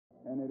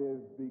And it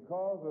is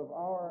because of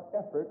our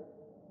effort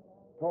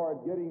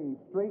toward getting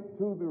straight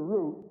to the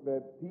root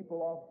that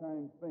people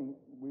oftentimes think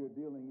we're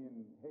dealing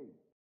in hate.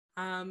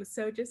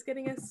 So just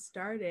getting us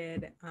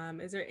started,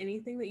 is there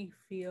anything that you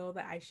feel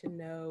that I should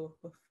know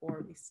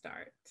before we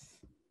start?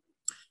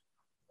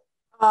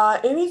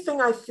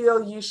 Anything I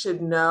feel you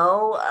should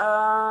know?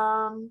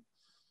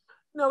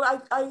 No,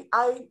 I'm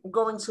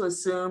going to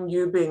assume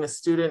you being a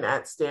student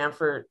at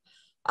Stanford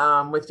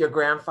with your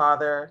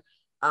grandfather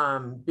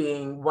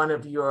being one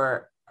of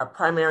your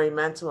primary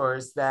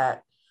mentors,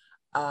 that,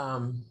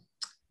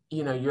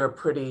 you're a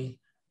pretty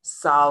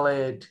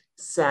solid,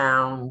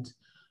 sound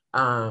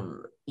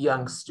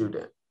young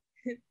student.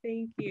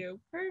 Thank you.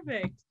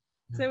 Perfect.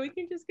 So we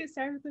can just get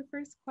started with the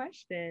first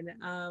question.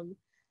 One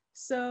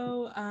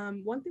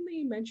thing that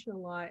you mentioned a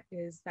lot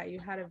is that you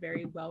had a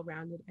very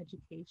well-rounded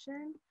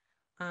education,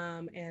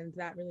 and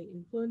that really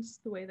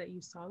influenced the way that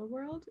you saw the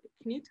world.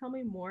 Can you tell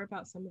me more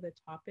about some of the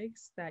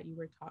topics that you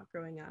were taught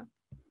growing up?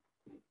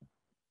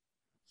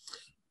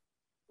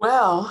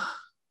 Well,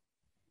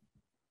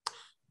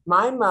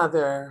 my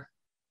mother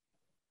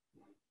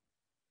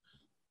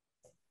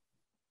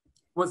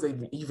was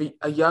a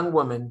young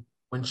woman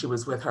when she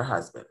was with her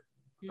husband,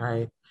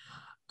 right?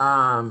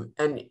 And,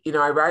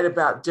 I write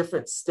about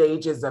different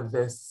stages of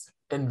this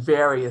in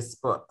various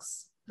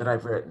books that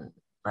I've written,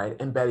 right?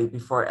 In Betty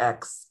Before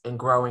X and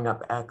Growing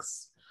Up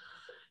X.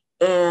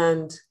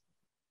 And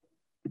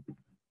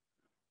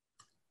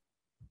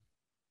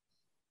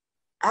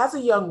as a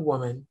young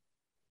woman,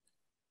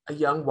 a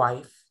young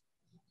wife,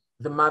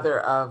 the mother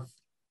of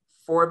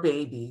 4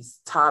 babies,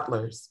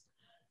 toddlers,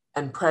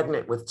 and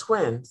pregnant with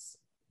twins,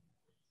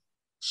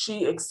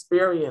 she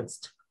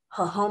experienced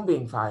her home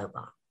being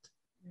firebombed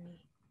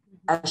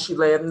as she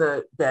lay in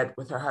the bed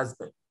with her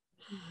husband.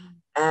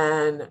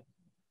 And,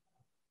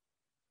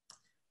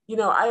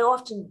 I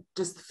often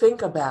just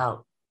think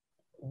about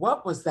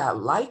what was that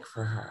like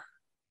for her?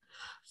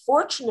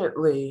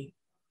 Fortunately,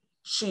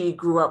 she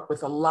grew up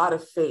with a lot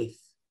of faith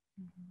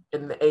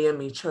in the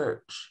AME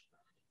church,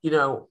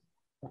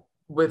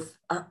 with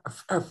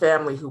her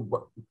family,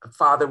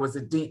 father was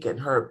a deacon,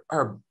 her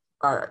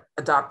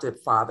adopted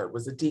father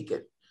was a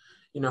deacon.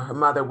 Her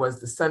mother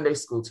was the Sunday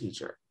school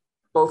teacher,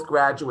 both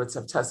graduates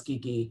of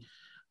Tuskegee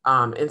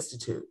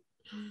Institute.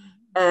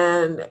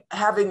 And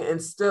having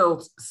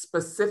instilled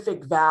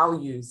specific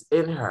values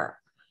in her,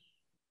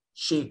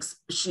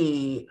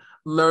 she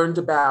learned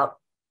about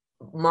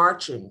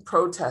marching,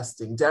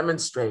 protesting,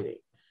 demonstrating,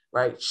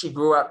 right? She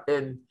grew up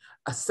in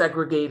a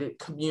segregated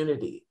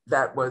community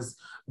that was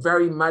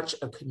very much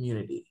a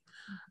community.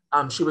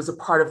 She was a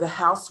part of the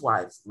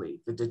Housewives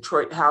League, the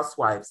Detroit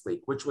Housewives League,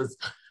 which was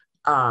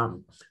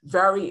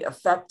very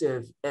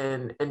effective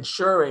in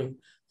ensuring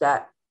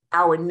that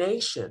our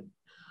nation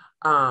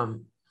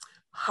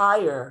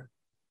hire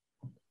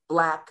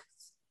Blacks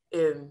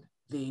in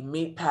the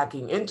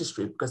meatpacking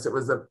industry, because it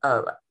was a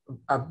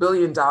 $1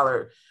 billion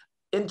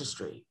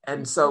industry.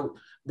 And so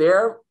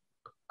their,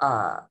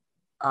 for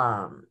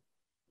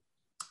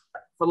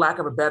lack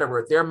of a better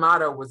word, their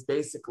motto was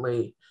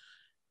basically,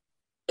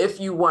 if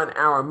you want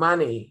our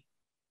money,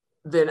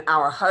 then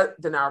our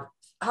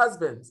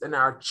husbands and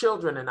our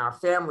children and our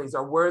families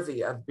are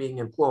worthy of being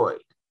employed,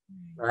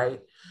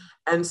 right?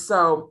 And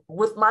so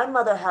with my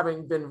mother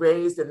having been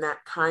raised in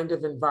that kind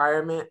of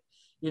environment,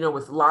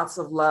 with lots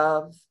of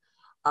love,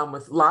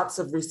 with lots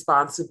of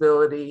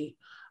responsibility,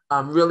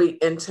 really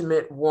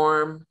intimate,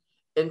 warm,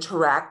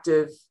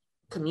 interactive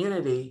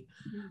community,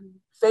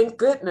 thank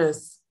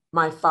goodness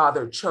my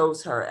father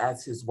chose her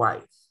as his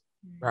wife,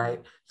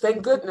 right?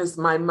 Thank goodness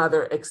my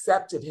mother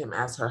accepted him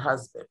as her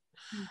husband.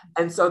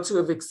 And so to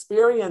have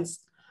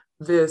experienced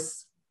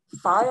this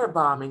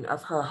firebombing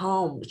of her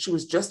home, she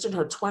was just in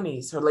her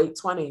 20s, her late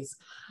 20s,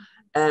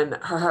 and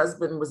her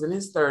husband was in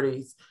his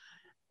 30s.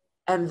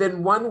 And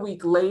then 1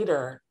 week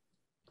later,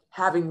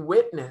 having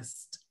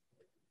witnessed,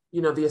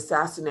 the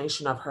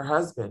assassination of her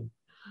husband,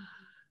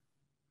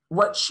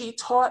 what she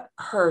taught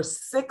her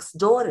 6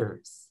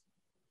 daughters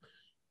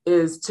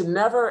is to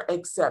never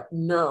accept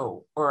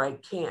no or I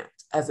can't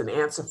as an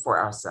answer for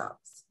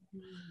ourselves.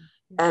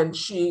 And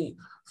she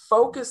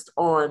focused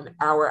on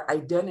our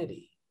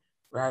identity,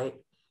 right?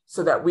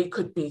 So that we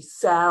could be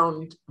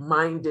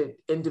sound-minded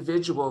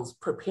individuals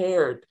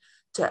prepared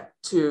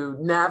to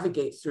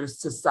navigate through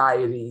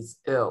society's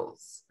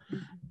ills.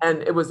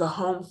 And it was a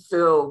home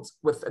filled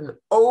with an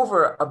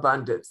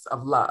overabundance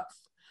of love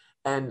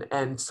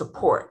and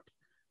support,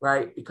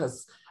 right?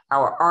 Because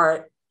our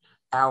art,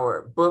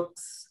 our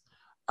books,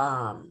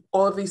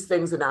 all of these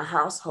things in our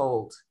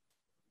household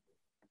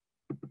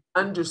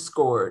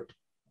underscored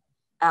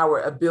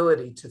our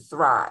ability to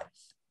thrive.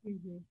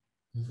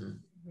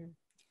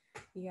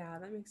 Yeah,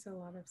 that makes a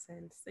lot of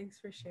sense. Thanks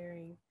for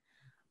sharing.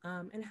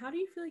 And how do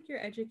you feel like your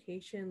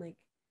education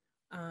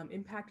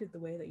impacted the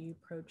way that you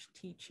approach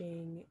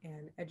teaching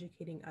and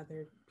educating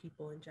other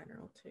people in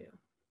general too?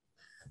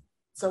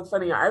 So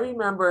funny, I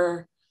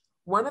remember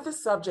one of the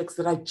subjects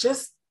that I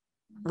just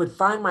would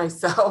find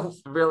myself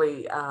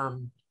really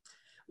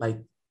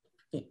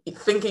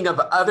thinking of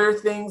other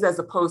things as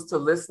opposed to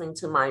listening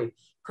to my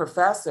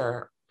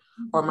professor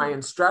or my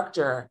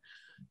instructor,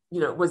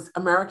 was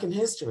American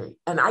history.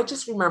 And I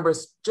just remember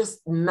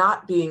just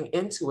not being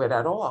into it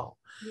at all.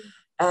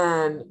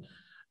 And,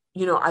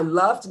 I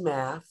loved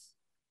math.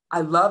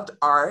 I loved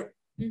art.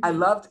 I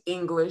loved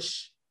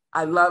English.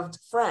 I loved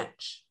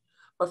French.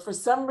 But for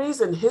some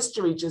reason,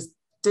 history just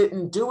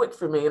didn't do it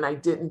for me, and I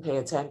didn't pay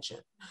attention.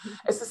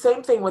 It's the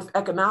same thing with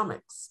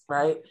economics,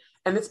 right?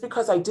 And it's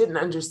because I didn't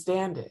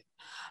understand it.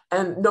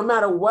 And no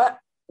matter what,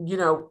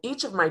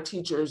 each of my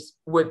teachers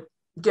would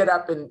get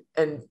up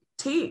and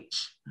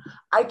teach,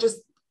 I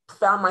just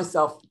found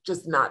myself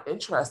just not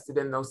interested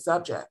in those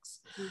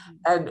subjects.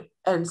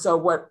 And so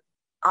what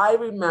I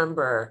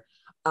remember,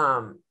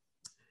 I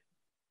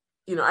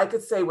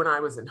could say when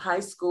I was in high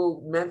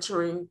school,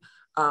 mentoring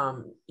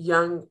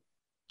young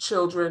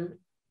children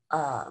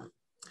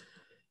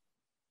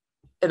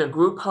in a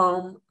group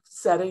home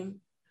setting,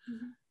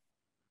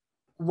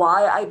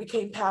 why I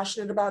became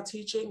passionate about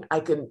teaching, I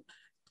can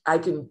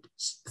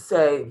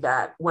say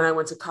that when I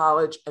went to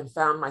college and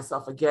found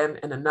myself again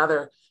in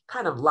another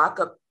kind of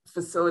lockup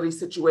facility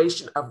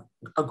situation of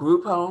a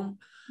group home,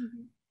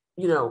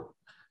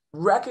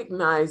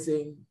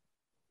 recognizing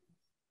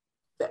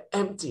the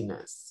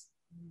emptiness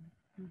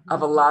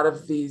of a lot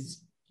of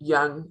these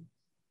young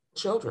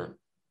children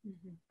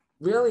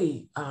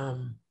really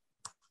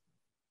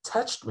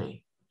touched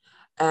me.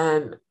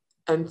 And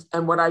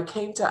what I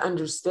came to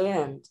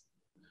understand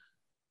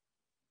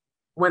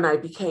when I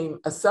became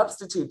a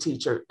substitute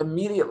teacher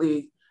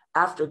immediately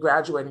after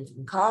graduating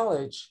from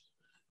college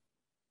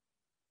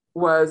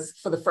was,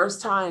 for the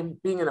first time,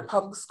 being in a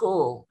public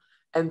school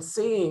and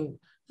seeing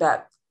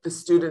that the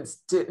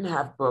students didn't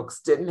have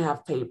books, didn't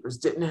have papers,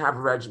 didn't have a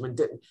regimen,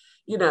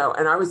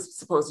 and I was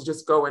supposed to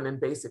just go in and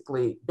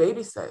basically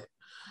babysit.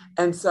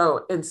 And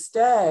so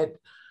instead,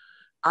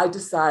 I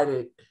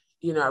decided,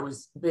 I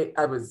was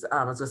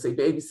gonna say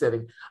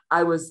babysitting.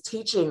 I was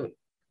teaching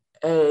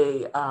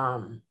a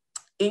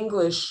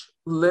English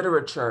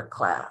literature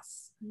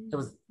class. It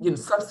was,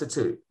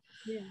 substitute.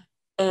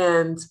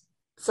 And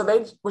so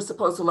they were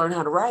supposed to learn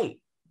how to write,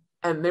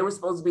 and they were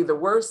supposed to be the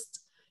worst,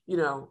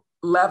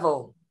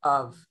 level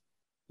of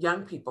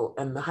young people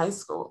in the high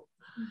school.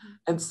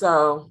 And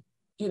so,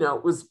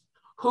 it was,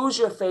 who's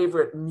your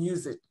favorite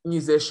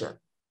musician,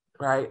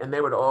 right? And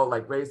they would all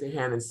like raise their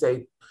hand and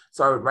say,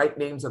 so I would write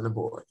names on the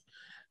board.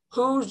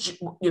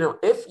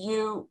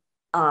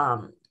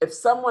 If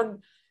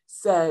someone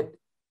said,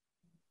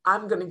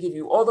 I'm going to give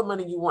you all the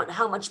money you want,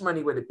 how much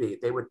money would it be?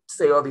 They would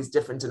say all these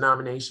different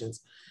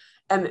denominations.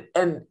 And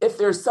if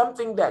there's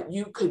something that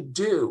you could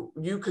do,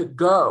 you could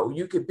go,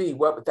 you could be,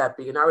 what would that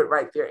be? And I would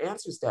write their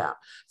answers down.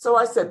 So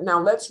I said, now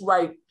let's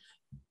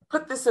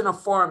put this in a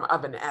form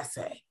of an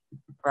essay,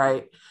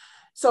 right?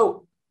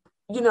 So,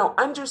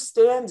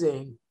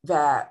 understanding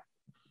that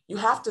you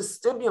have to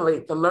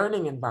stimulate the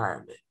learning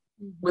environment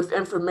with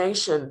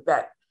information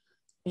that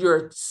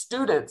your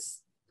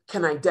students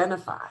can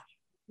identify,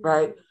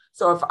 right?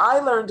 So if I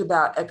learned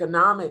about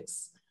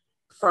economics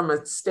from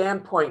a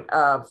standpoint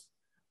of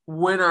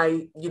when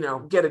I,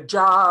 get a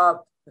job,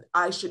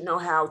 I should know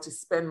how to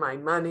spend my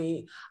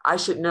money. I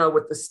should know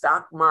what the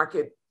stock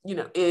market,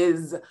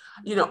 is,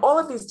 all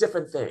of these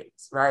different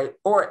things, right?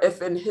 Or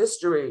if in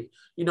history,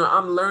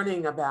 I'm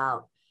learning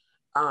about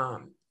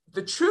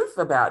the truth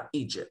about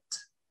Egypt,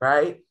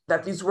 right?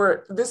 That this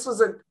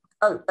was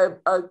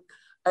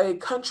a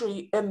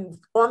country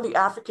on the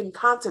African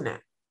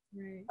continent,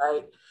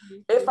 right?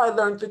 If I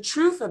learned the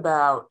truth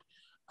about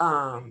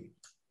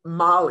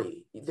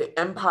Mali, the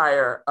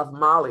empire of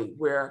Mali,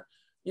 where,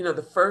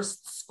 the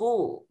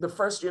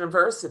first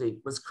university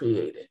was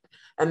created,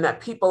 and that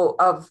people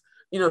of,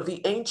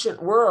 the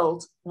ancient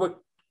world would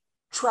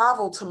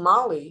travel to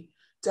Mali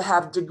to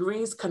have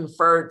degrees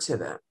conferred to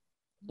them,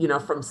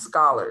 from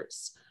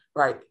scholars,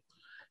 right?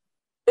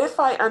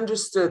 If I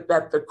understood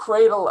that the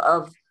cradle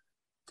of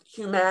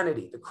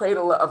humanity, the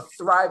cradle of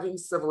thriving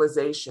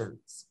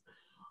civilizations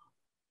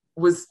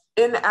was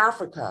in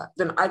Africa,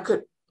 then I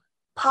could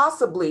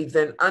possibly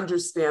then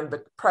understand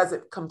the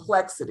present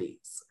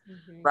complexities,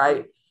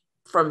 right?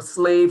 From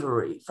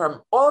slavery,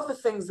 from all of the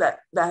things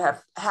that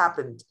have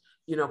happened,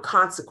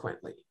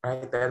 consequently,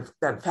 right? That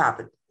have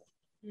happened.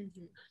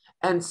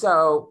 And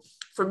so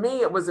for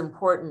me, it was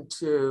important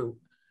to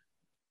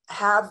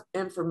have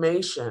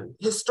information,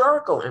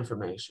 historical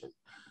information,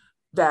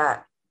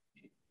 that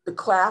the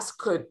class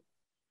could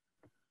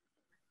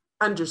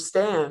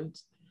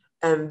understand,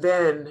 and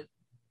then,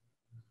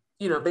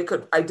 they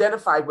could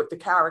identify with the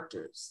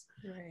characters,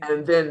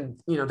 and then,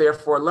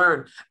 therefore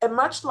learn. And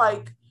much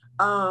like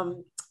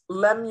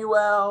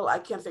Lemuel, I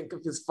can't think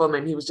of his full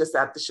name, he was just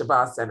at the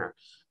Shabazz Center,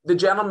 the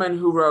gentleman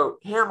who wrote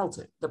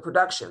Hamilton,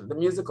 the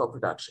musical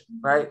production,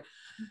 right?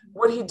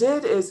 What he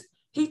did is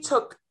he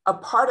took a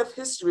part of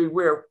history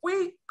where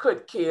we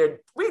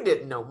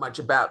didn't know much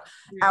about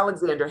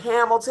Alexander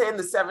Hamilton,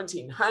 the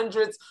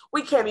 1700s.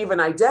 We can't even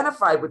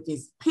identify with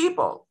these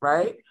people,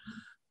 right?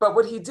 But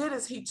what he did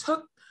is he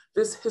took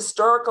this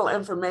historical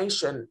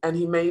information and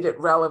he made it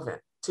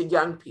relevant to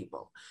young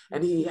people.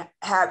 And he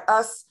had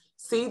us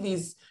see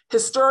these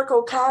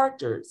historical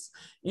characters,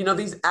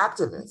 these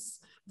activists,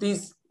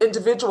 these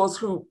individuals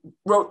who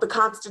wrote the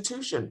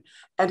Constitution,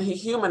 and he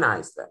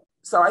humanized them.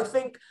 So I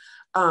think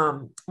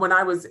when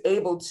I was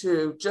able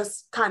to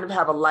just kind of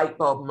have a light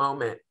bulb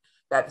moment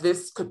that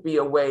this could be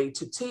a way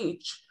to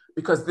teach,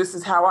 because this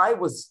is how I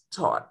was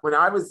taught when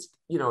I was,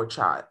 a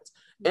child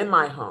in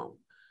my home,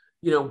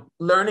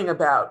 learning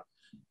about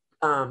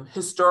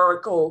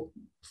historical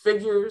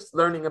figures,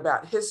 learning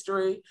about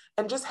history,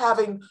 and just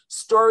having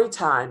story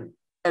time.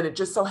 And it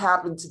just so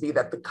happened to be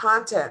that the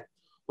content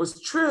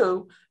was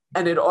true,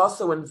 and it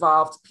also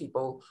involved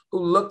people who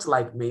looked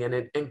like me, and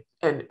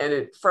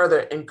it further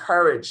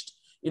encouraged,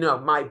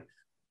 my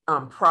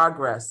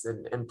progress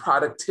and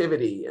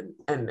productivity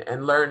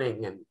and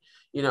learning and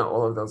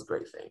all of those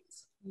great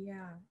things.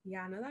 Yeah,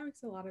 no, that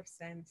makes a lot of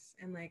sense.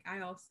 And like, I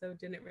also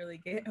didn't really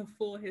get a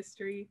full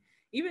history.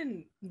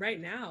 Even right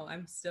now,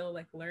 I'm still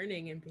like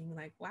learning and being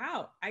like,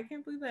 wow, I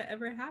can't believe that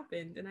ever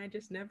happened. And I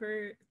just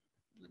never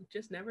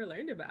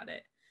learned about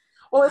it.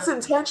 Well, it's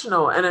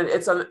intentional, and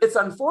it's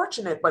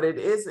unfortunate, but it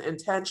is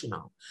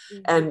intentional.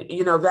 And,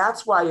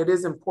 that's why it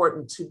is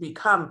important to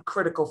become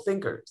critical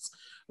thinkers,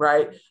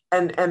 right?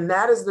 And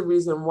that is the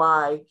reason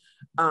why,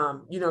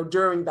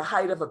 during the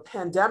height of a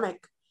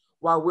pandemic,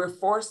 while we're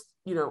forced,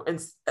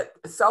 and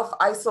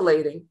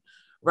self-isolating,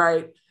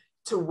 right,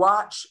 to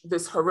watch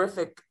this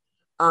horrific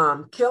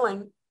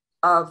killing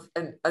of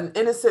an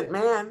innocent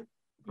man,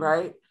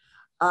 right?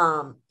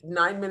 9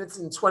 minutes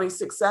and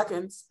 26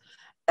 seconds,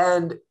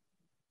 and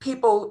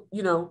people,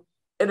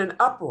 in an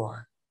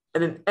uproar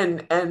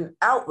and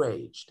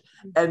outraged,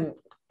 and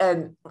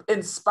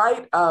in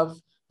spite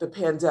of the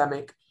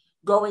pandemic,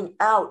 going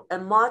out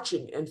and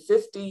marching in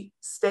 50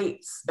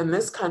 states in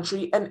this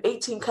country and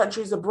 18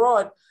 countries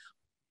abroad,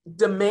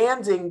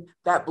 demanding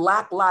that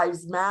Black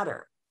Lives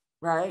Matter,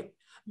 right?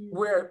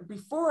 Where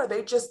before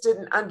they just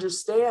didn't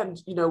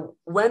understand,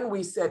 when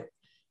we said,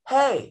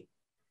 hey,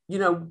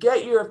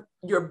 get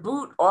your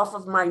boot off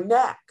of my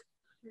neck,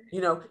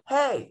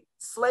 hey,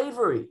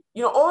 slavery,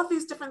 all of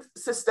these different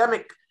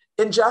systemic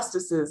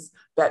injustices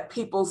that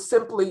people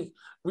simply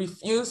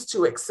refuse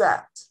to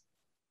accept.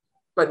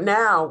 But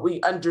now we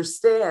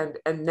understand,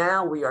 and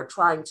now we are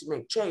trying to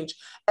make change.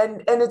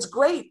 And it's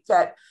great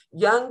that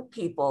young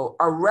people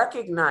are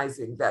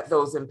recognizing that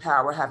those in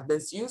power have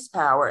misused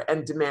power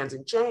and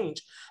demanding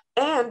change.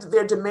 And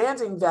they're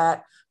demanding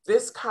that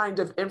this kind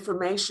of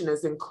information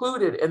is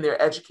included in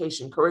their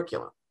education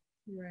curriculum.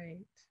 Right.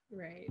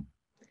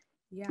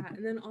 Yeah.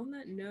 And then on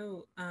that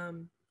note,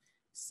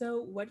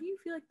 so what do you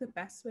feel like the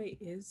best way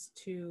is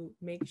to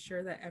make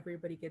sure that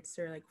everybody gets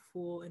their like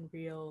full and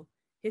real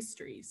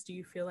histories? Do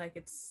you feel like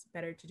it's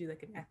better to do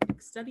like an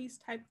ethnic studies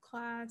type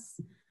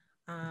class,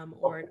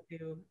 or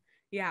do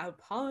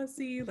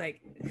policy?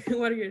 Like,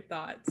 what are your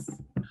thoughts?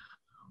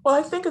 Well,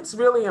 I think it's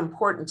really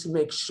important to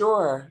make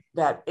sure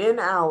that in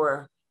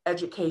our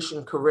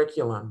education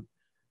curriculum,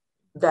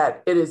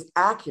 that it is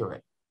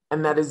accurate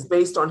and that is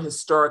based on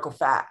historical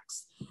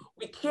facts.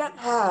 We can't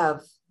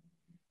have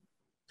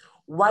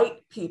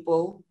white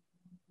people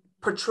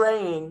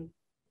portraying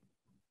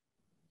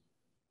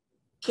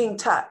King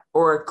Tut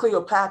or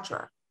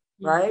Cleopatra,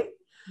 right?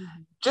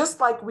 Mm-hmm. Just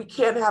like we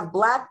can't have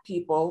Black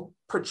people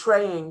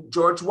portraying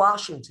George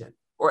Washington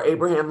or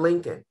Abraham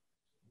Lincoln,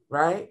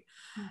 right?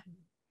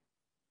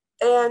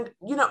 Mm-hmm. And,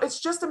 it's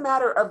just a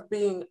matter of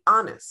being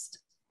honest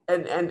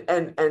and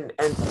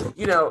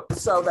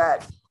so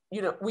that,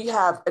 we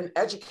have an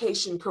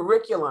education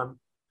curriculum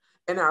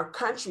in our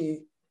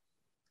country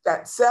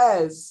that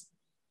says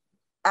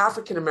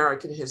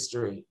African-American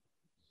history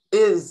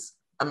is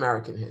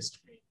American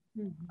history,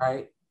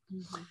 right?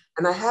 Mm-hmm.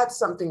 And I had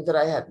something that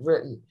I had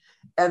written,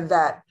 and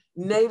that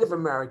Native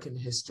American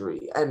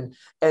history and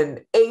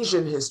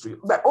Asian history,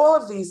 that all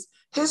of these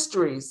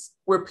histories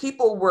where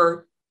people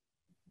were,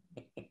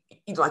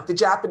 like the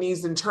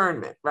Japanese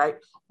internment, right?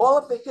 All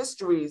of the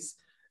histories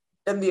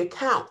and the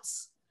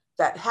accounts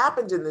that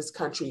happened in this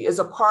country is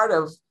a part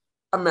of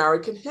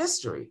American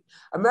history.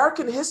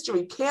 American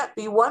history can't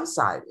be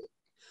one-sided,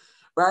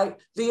 right?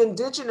 The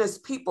indigenous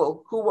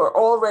people who were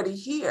already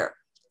here,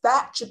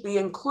 that should be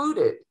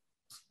included,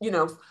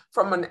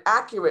 from an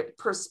accurate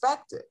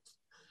perspective,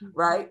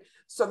 right?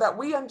 So that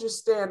we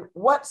understand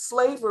what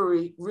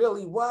slavery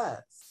really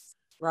was,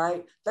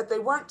 right? That they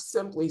weren't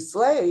simply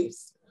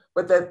slaves,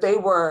 but that they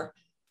were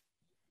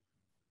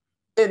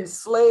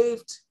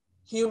enslaved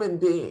human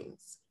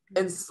beings,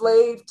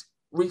 enslaved,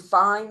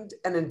 refined,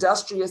 and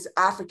industrious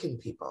African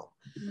people,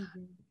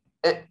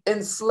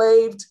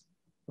 enslaved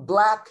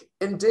Black,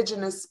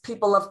 indigenous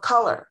people of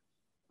color,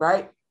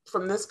 right,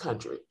 from this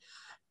country.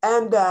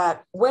 And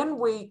that when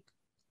we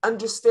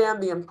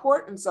understand the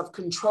importance of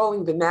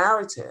controlling the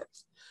narrative,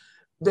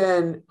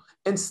 then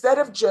instead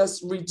of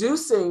just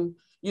reducing,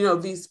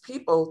 these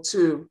people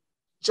to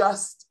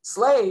just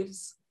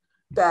slaves,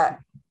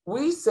 that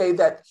we say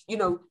that,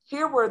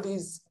 here were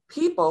these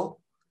people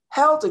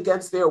held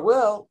against their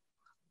will,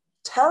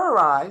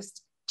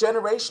 terrorized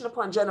generation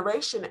upon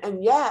generation,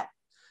 and yet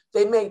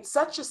they made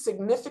such a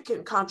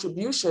significant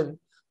contribution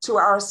to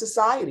our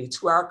society,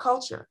 to our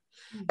culture.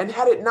 And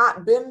had it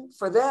not been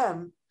for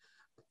them,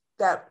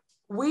 that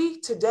we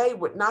today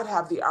would not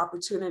have the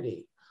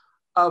opportunity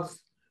of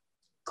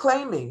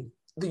claiming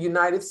the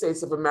United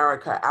States of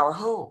America our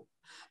home.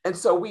 And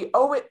so we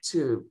owe it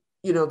to,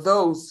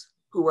 those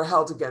who were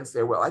held against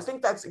their will. I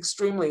think that's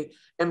extremely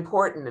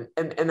important.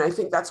 And I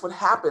think that's what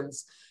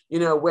happens,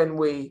 when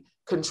we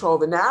control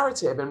the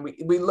narrative and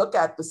we look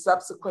at the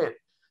subsequent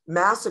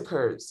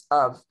massacres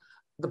of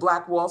the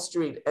Black Wall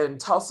Street in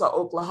Tulsa,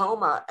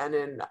 Oklahoma, and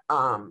in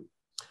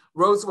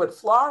Rosewood,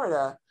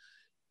 Florida,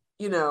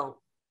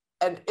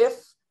 and if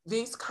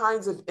these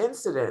kinds of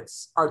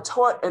incidents are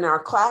taught in our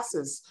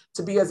classes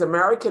to be as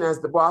American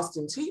as the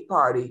Boston Tea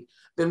Party,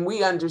 then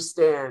we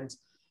understand,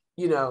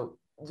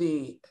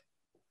 the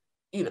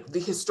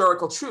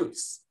historical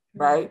truths,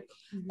 right?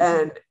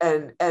 Mm-hmm.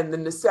 And the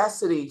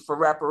necessity for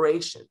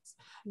reparations.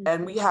 Mm-hmm.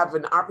 And we have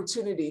an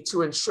opportunity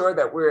to ensure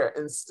that we're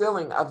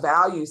instilling a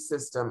value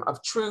system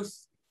of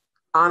truth,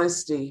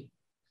 honesty,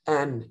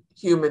 and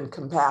human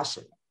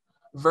compassion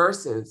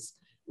versus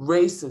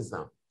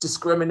racism,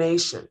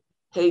 discrimination,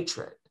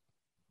 hatred,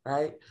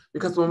 right?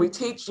 Because when we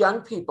teach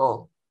young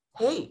people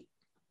hate,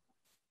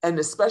 and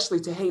especially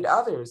to hate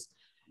others,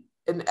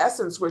 in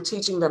essence, we're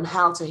teaching them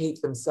how to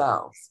hate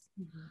themselves,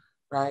 mm-hmm.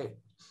 right?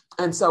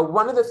 And so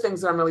one of the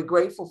things that I'm really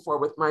grateful for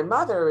with my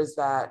mother is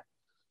that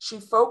she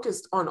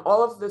focused on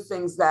all of the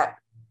things that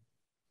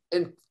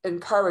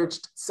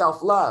encouraged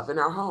self-love in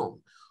our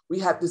home. We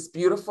had this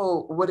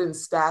beautiful wooden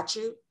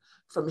statue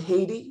from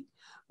Haiti,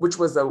 which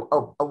was a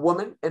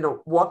woman in a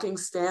walking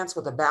stance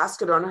with a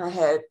basket on her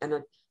head and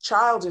a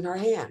child in her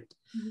hand.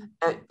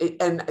 Mm-hmm.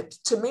 And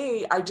to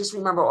me, I just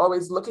remember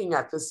always looking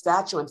at this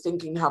statue and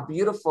thinking how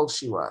beautiful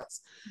she was,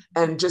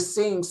 and just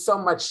seeing so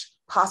much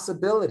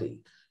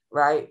possibility,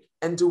 right?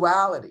 And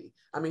duality.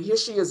 I mean, here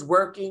she is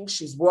working,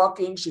 she's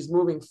walking, she's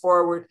moving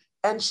forward,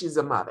 and she's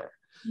a mother.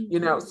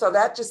 Mm-hmm. So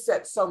that just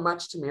said so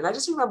much to me. And I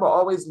just remember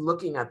always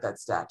looking at that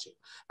statue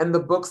and the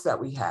books that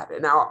we had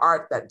and our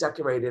art that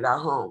decorated our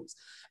homes.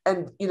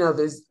 And,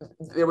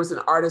 there was an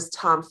artist,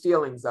 Tom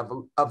Feelings,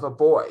 of a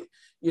boy,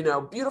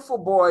 beautiful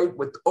boy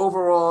with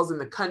overalls in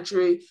the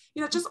country,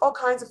 just all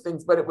kinds of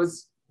things. But it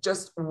was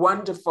just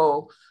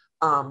wonderful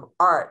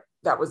art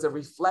that was a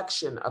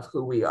reflection of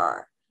who we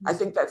are. I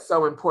think that's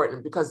so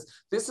important, because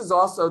this is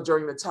also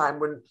during the time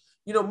when,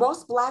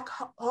 most Black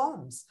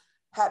homes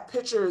had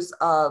pictures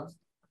of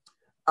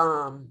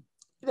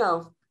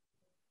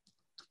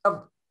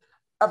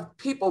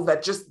people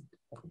that just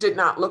did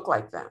not look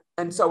like them.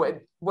 And so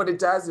what it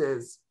does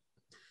is,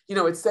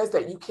 it says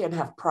that you can't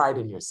have pride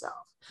in yourself.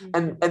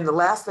 Mm-hmm. And the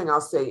last thing I'll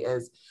say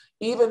is,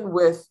 even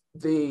with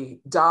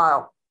the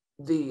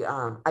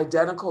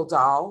identical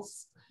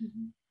dolls,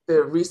 mm-hmm.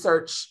 the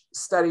research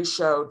study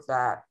showed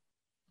that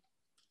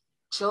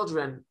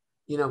children,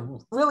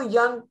 really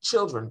young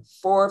children,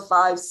 4,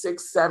 5,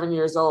 6, 7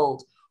 years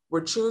old,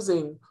 were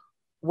choosing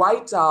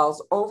white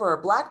dolls over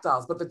Black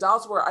dolls, but the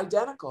dolls were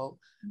identical.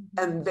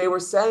 Mm-hmm. And they were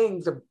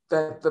saying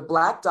that the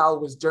Black doll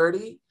was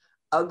dirty,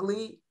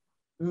 ugly,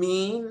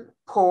 mean,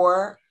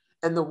 poor,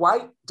 and the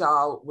white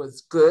doll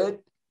was good,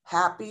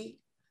 happy,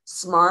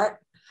 smart.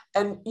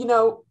 And,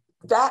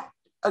 that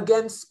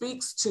again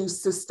speaks to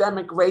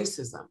systemic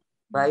racism,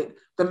 right?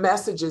 The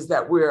messages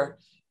that we're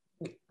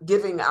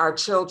giving our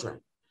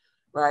children,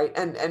 right?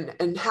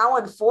 And how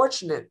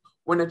unfortunate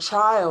when a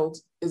child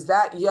is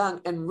that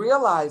young and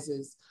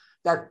realizes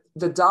that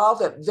the doll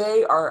that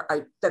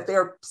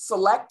they're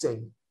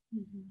selecting,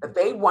 mm-hmm. that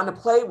they want to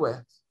play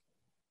with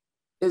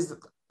is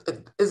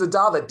a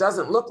doll that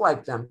doesn't look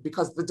like them,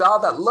 because the doll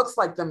that looks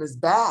like them is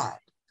bad,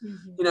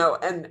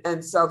 mm-hmm.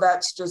 And so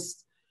that's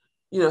just,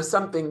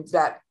 something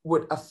that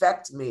would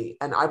affect me,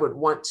 and I would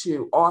want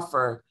to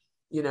offer,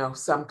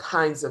 some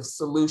kinds of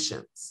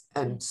solutions.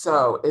 And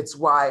so it's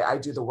why I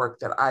do the work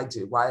that I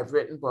do, why I've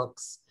written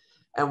books,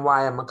 and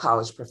why I'm a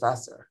college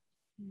professor.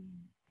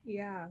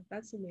 Yeah,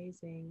 that's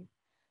amazing.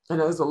 I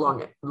know it was a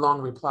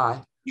long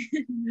reply.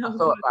 No, I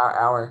thought about our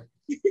hour.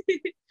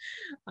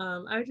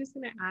 I was just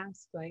gonna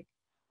ask,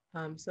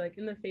 so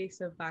in the face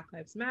of Black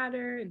Lives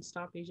Matter and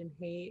Stop Asian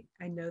Hate,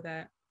 I know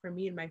that for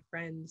me and my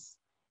friends,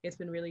 it's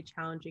been really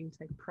challenging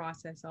to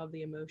process all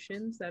the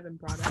emotions that have been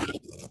brought up.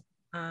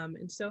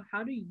 And so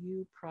how do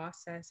you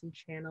process and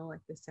channel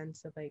the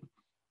sense of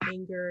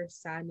anger,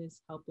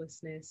 sadness,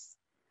 helplessness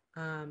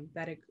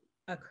that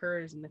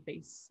occurs in the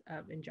face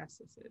of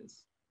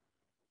injustices?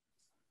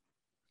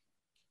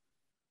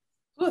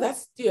 Oh,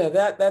 that's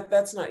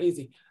not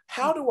easy.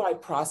 How do I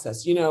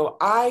process?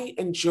 I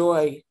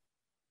enjoy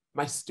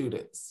my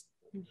students,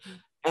 mm-hmm.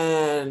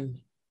 and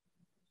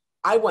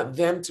I want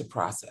them to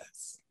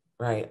process,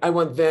 right? I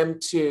want them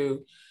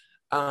to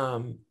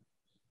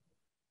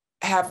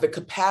have the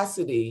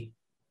capacity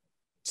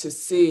to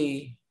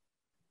see,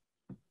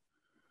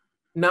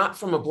 not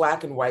from a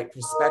Black and white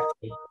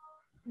perspective,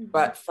 mm-hmm.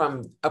 but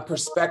from a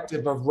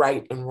perspective of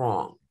right and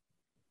wrong,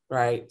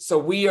 right? So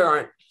we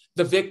aren't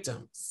the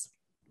victims.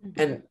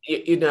 And,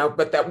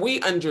 but that we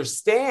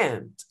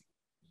understand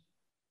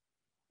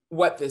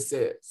what this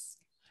is,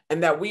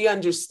 and that we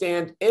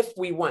understand if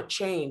we want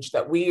change,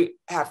 that we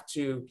have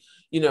to,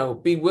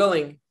 be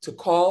willing to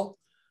call,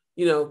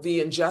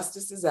 the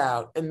injustices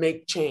out and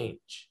make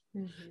change.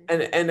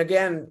 Mm-hmm. And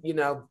again,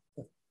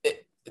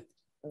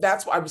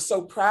 that's why I was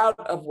so proud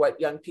of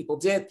what young people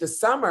did this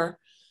summer,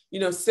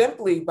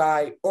 simply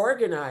by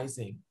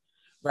organizing,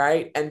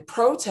 right, and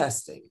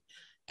protesting,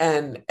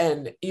 and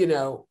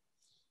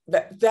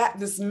that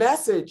this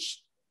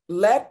message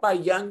led by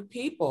young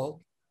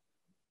people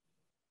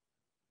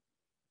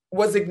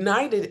was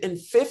ignited in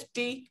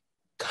 50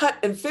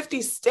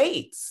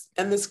 states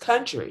in this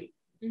country,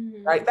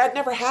 mm-hmm. right? That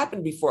never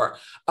happened before.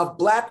 Of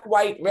Black,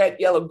 white, red,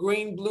 yellow,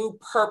 green, blue,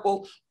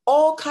 purple,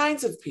 all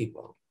kinds of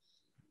people,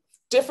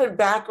 different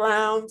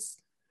backgrounds,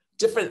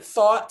 different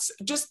thoughts,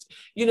 just,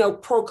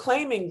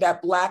 proclaiming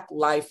that Black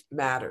life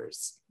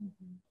matters,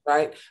 mm-hmm.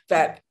 right?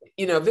 That,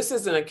 this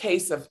isn't a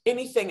case of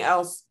anything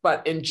else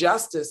but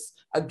injustice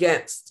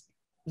against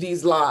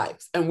these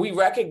lives, and we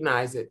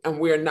recognize it, and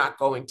we're not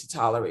going to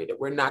tolerate it.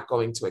 We're not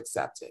going to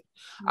accept it.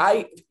 Mm-hmm.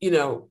 I,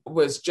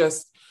 was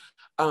just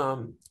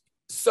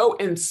so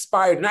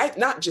inspired, and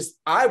not just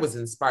I was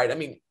inspired. I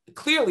mean,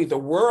 clearly the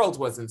world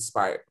was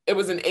inspired. It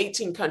was in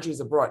 18 countries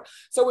abroad.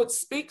 So it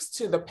speaks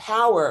to the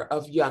power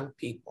of young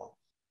people,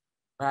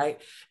 right?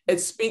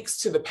 It speaks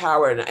to the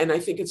power, and I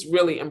think it's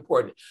really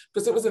important,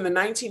 because it was in the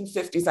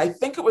 1950s. I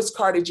think it was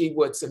Carter G.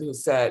 Woodson who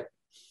said,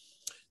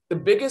 the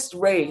biggest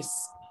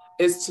race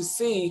is to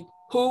see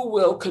who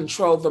will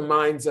control the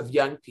minds of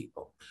young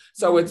people.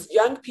 So it's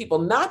young people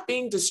not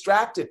being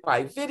distracted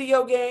by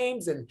video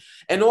games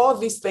and all of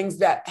these things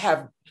that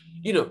have,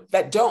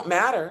 that don't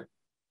matter,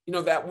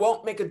 that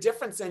won't make a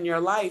difference in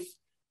your life,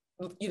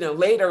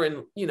 later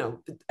and,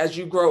 as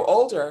you grow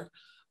older,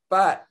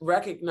 but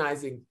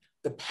recognizing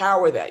the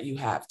power that you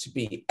have to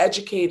be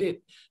educated,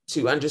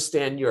 to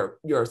understand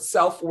your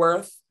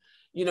self-worth,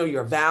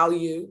 your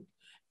value,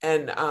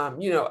 and,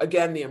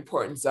 again, the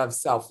importance of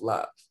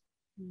self-love.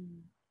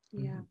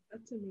 Yeah,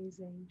 that's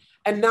amazing.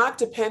 And not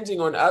depending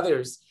on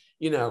others,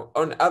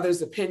 on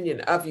others'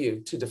 opinion of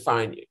you to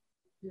define you.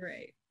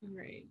 Right.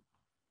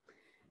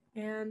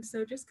 And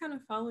so just kind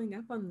of following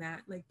up on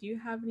that, like, do you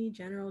have any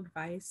general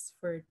advice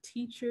for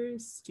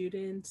teachers,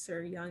 students,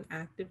 or young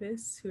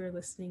activists who are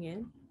listening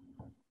in?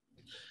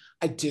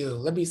 I do.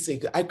 Let me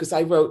see, because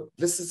I wrote,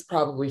 this is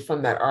probably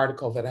from that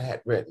article that I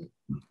had written.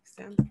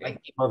 Sounds great.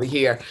 Over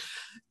here.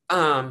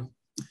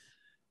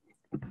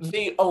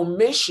 The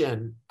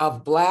omission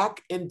of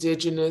Black,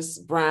 Indigenous,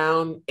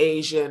 Brown,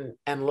 Asian,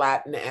 and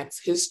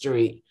Latinx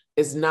history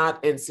is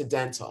not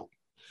incidental.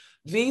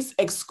 These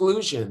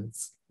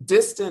exclusions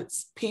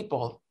distance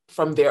people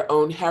from their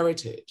own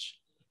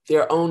heritage,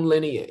 their own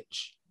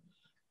lineage,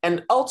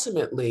 and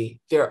ultimately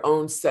their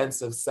own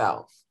sense of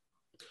self.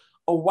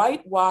 A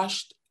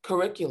whitewashed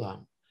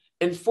curriculum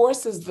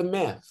enforces the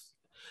myth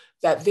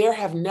that there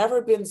have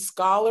never been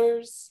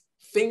scholars,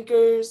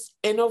 thinkers,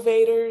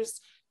 innovators,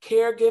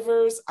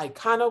 caregivers,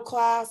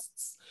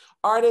 iconoclasts,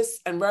 artists,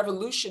 and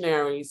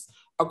revolutionaries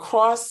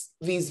across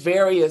these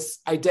various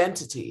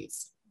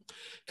identities.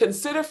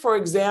 Consider, for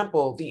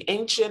example, the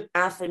ancient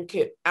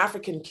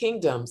African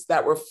kingdoms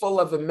that were full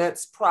of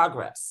immense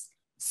progress,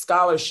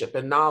 scholarship,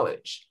 and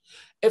knowledge.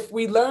 If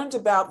we learned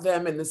about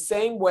them in the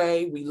same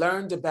way we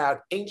learned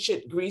about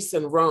ancient Greece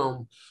and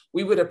Rome,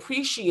 we would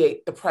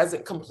appreciate the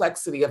present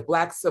complexity of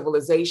Black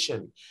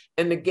civilization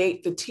and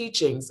negate the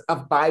teachings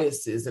of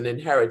biases and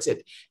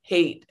inherited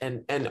hate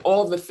and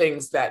all the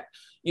things that,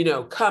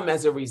 come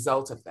as a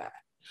result of that.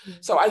 Mm-hmm.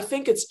 So I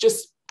think it's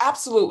just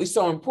absolutely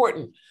so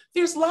important.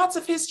 There's lots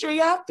of history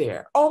out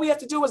there. All we have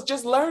to do is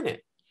just learn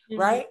it, mm-hmm.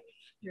 right?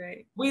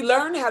 Right. We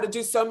learn how to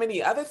do so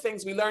many other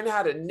things. We learn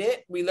how to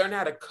knit, we learn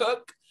how to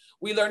cook,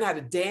 we learn how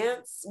to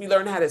dance, we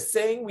learn how to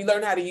sing, we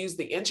learn how to use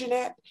the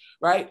internet,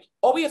 right?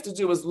 All we have to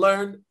do is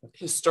learn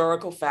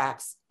historical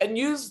facts and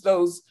use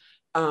that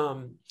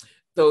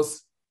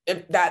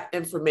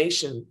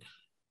information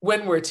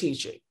when we're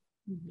teaching,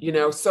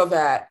 mm-hmm. So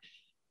that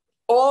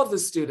all the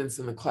students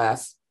in the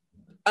class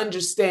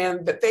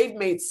understand that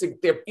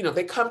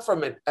they come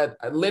from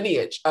a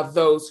lineage of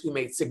those who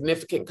made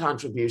significant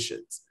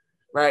contributions,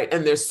 right?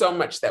 And there's so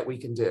much that we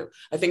can do.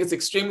 I think it's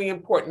extremely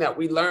important that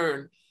we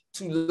learn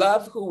to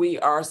love who we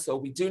are, so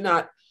we do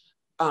not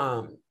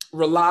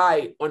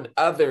rely on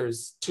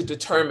others to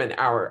determine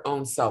our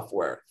own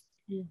self-worth.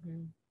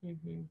 Mm-hmm,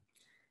 mm-hmm.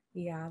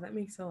 Yeah, that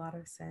makes a lot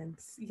of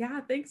sense. Yeah,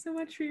 thanks so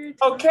much for your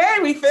time. Okay,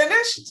 we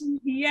finished?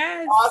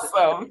 Yes.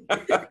 Awesome.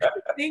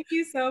 Thank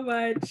you so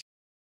much.